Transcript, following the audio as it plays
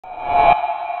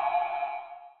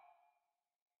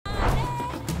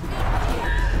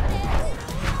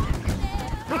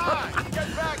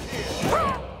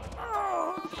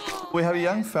We have a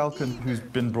young falcon who's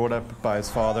been brought up by his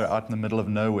father out in the middle of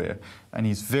nowhere, and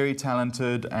he's very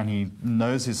talented and he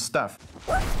knows his stuff.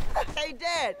 Hey,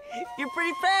 Dad, you're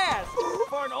pretty fast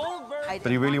for an old bird.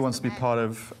 But he really wants to be part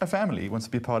of a family, he wants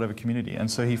to be part of a community,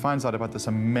 and so he finds out about this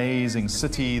amazing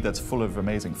city that's full of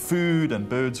amazing food and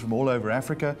birds from all over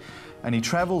Africa, and he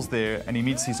travels there and he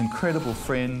meets these incredible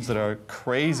friends that are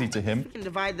crazy to him. You can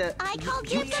divide the... I called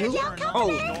you too.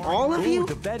 Oh, all of you?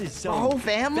 The bed is so the whole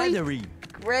family? feathery.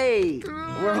 Great.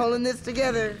 We're holding this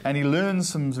together. And he learns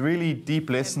some really deep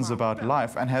lessons about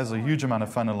life and has a huge amount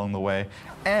of fun along the way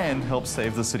and helps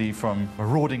save the city from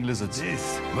marauding lizards. This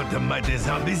is what the mighty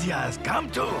Zambezia has come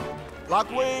to. Lock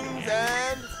wings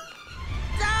and...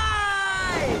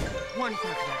 Dive! 1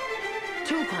 crocodile.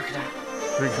 2 crocodile.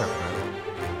 3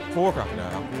 crocodile. 4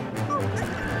 crocodile.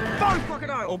 5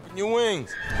 crocodile. Open your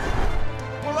wings.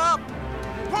 Pull up!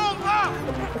 Pull up!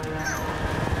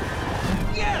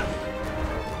 Yes!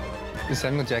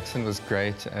 Samuel Jackson was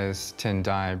great as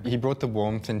Tendai. He brought the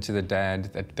warmth into the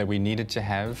dad that we needed to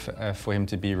have for him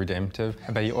to be redemptive,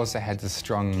 but he also had this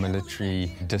strong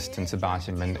military distance about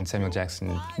him, and Samuel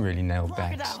Jackson really nailed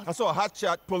that. I saw a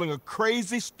hotshot pulling a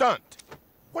crazy stunt.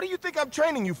 What do you think I'm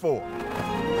training you for?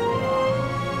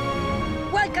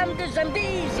 Welcome to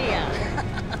Zambezia.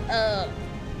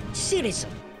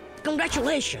 Citizen,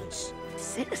 congratulations.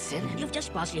 Citizen? You've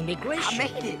just passed immigration. I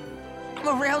made it. I'm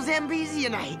a real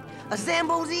Zambezianite. A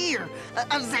Zambo's ear.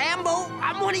 A Zambo?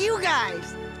 I'm one of you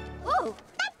guys. Ooh.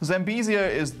 Zambezia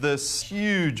is this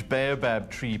huge baobab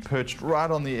tree perched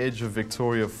right on the edge of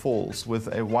Victoria Falls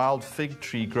with a wild fig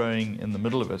tree growing in the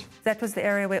middle of it. That was the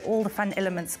area where all the fun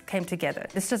elements came together.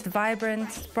 It's just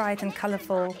vibrant, bright and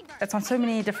colourful. It's on so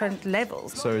many different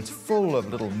levels. So it's full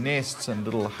of little nests and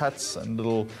little huts and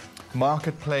little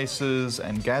marketplaces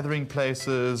and gathering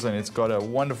places, and it's got a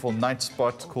wonderful night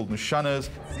spot called Mushanas.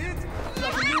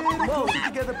 Whoa, sit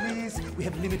together, please. We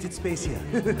have limited space here.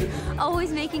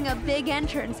 Always making a big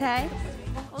entrance, hey?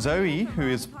 Zoe, who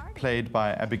is played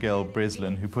by Abigail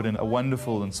Breslin, who put in a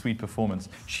wonderful and sweet performance,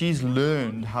 she's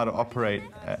learned how to operate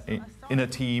in a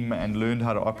team and learned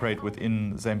how to operate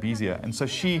within Zambezia. And so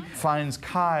she finds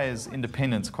Kai's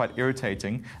independence quite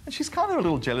irritating, and she's kind of a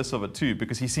little jealous of it too,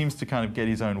 because he seems to kind of get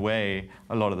his own way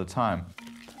a lot of the time.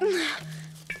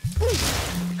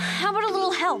 How about a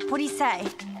little help? What do you say?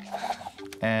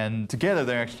 And together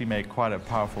they actually make quite a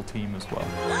powerful team as well.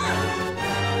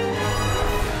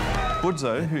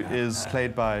 Budzo, who is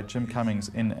played by Jim Cummings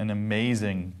in an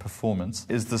amazing performance,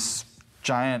 is this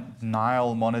giant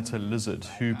Nile monitor lizard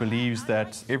who believes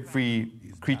that every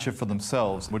creature for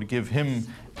themselves would give him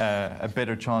a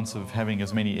better chance of having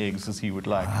as many eggs as he would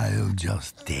like. I'll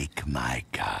just take my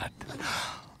cut.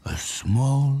 A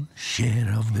small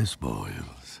share of the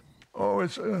spoils. Oh,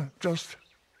 it's just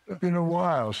been a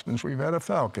while since we've had a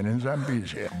falcon in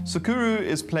Zambezia. Sakuru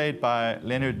is played by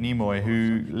Leonard Nimoy,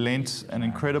 who lent an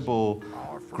incredible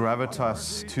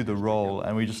gravitas to the role,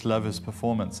 and we just love his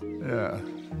performance. Yeah,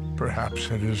 perhaps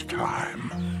it is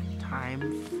time.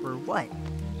 Time for what?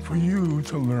 For you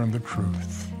to learn the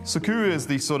truth. Sakuru is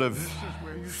the sort of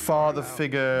father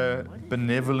figure,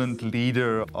 benevolent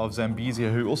leader of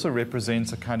Zambezia, who also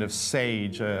represents a kind of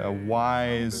sage, a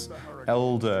wise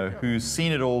elder who's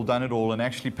seen it all, done it all, and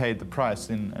actually paid the price.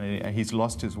 He's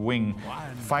lost his wing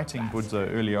fighting Budzo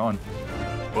earlier on.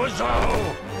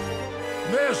 Budzo!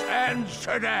 This ends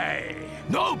today.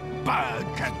 No bird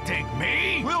can take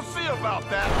me. We'll see about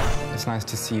that. It's nice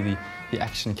to see the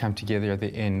action come together at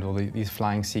the end, all these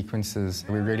flying sequences.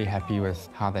 We're really happy with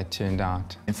how that turned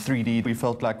out. In 3D, we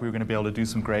felt like we were going to be able to do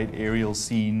some great aerial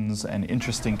scenes and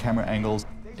interesting camera angles.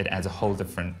 It adds a whole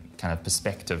different kind of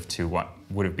perspective to what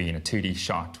would have been a 2D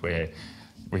shot where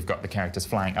we've got the characters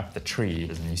flying up the tree,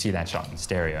 and you see that shot in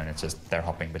stereo, and it's just they're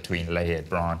hopping between layered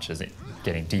branches,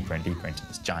 getting deeper and deeper into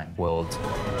this giant world.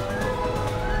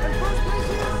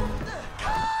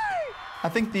 I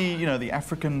think the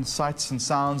African sights and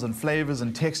sounds and flavors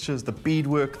and textures, the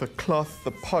beadwork, the cloth,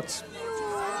 the pots,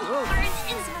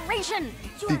 Inspiration!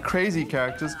 the crazy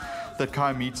characters that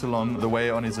Kai meets along the way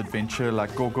on his adventure,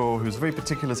 like Gogo, who's a very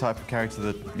particular type of character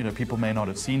that people may not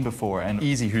have seen before, and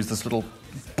Easy, who's this little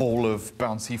ball of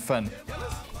bouncy fun.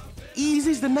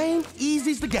 Easy's the name,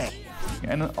 easy's the game.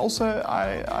 And also,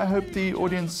 I hope the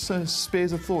audience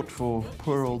spares a thought for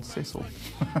poor old Cecil.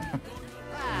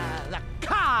 The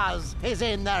cause is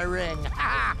in the ring.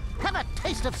 Have a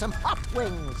taste of some hot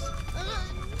wings.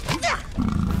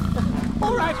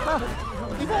 All right,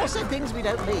 we've all said things we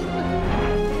don't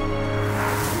mean.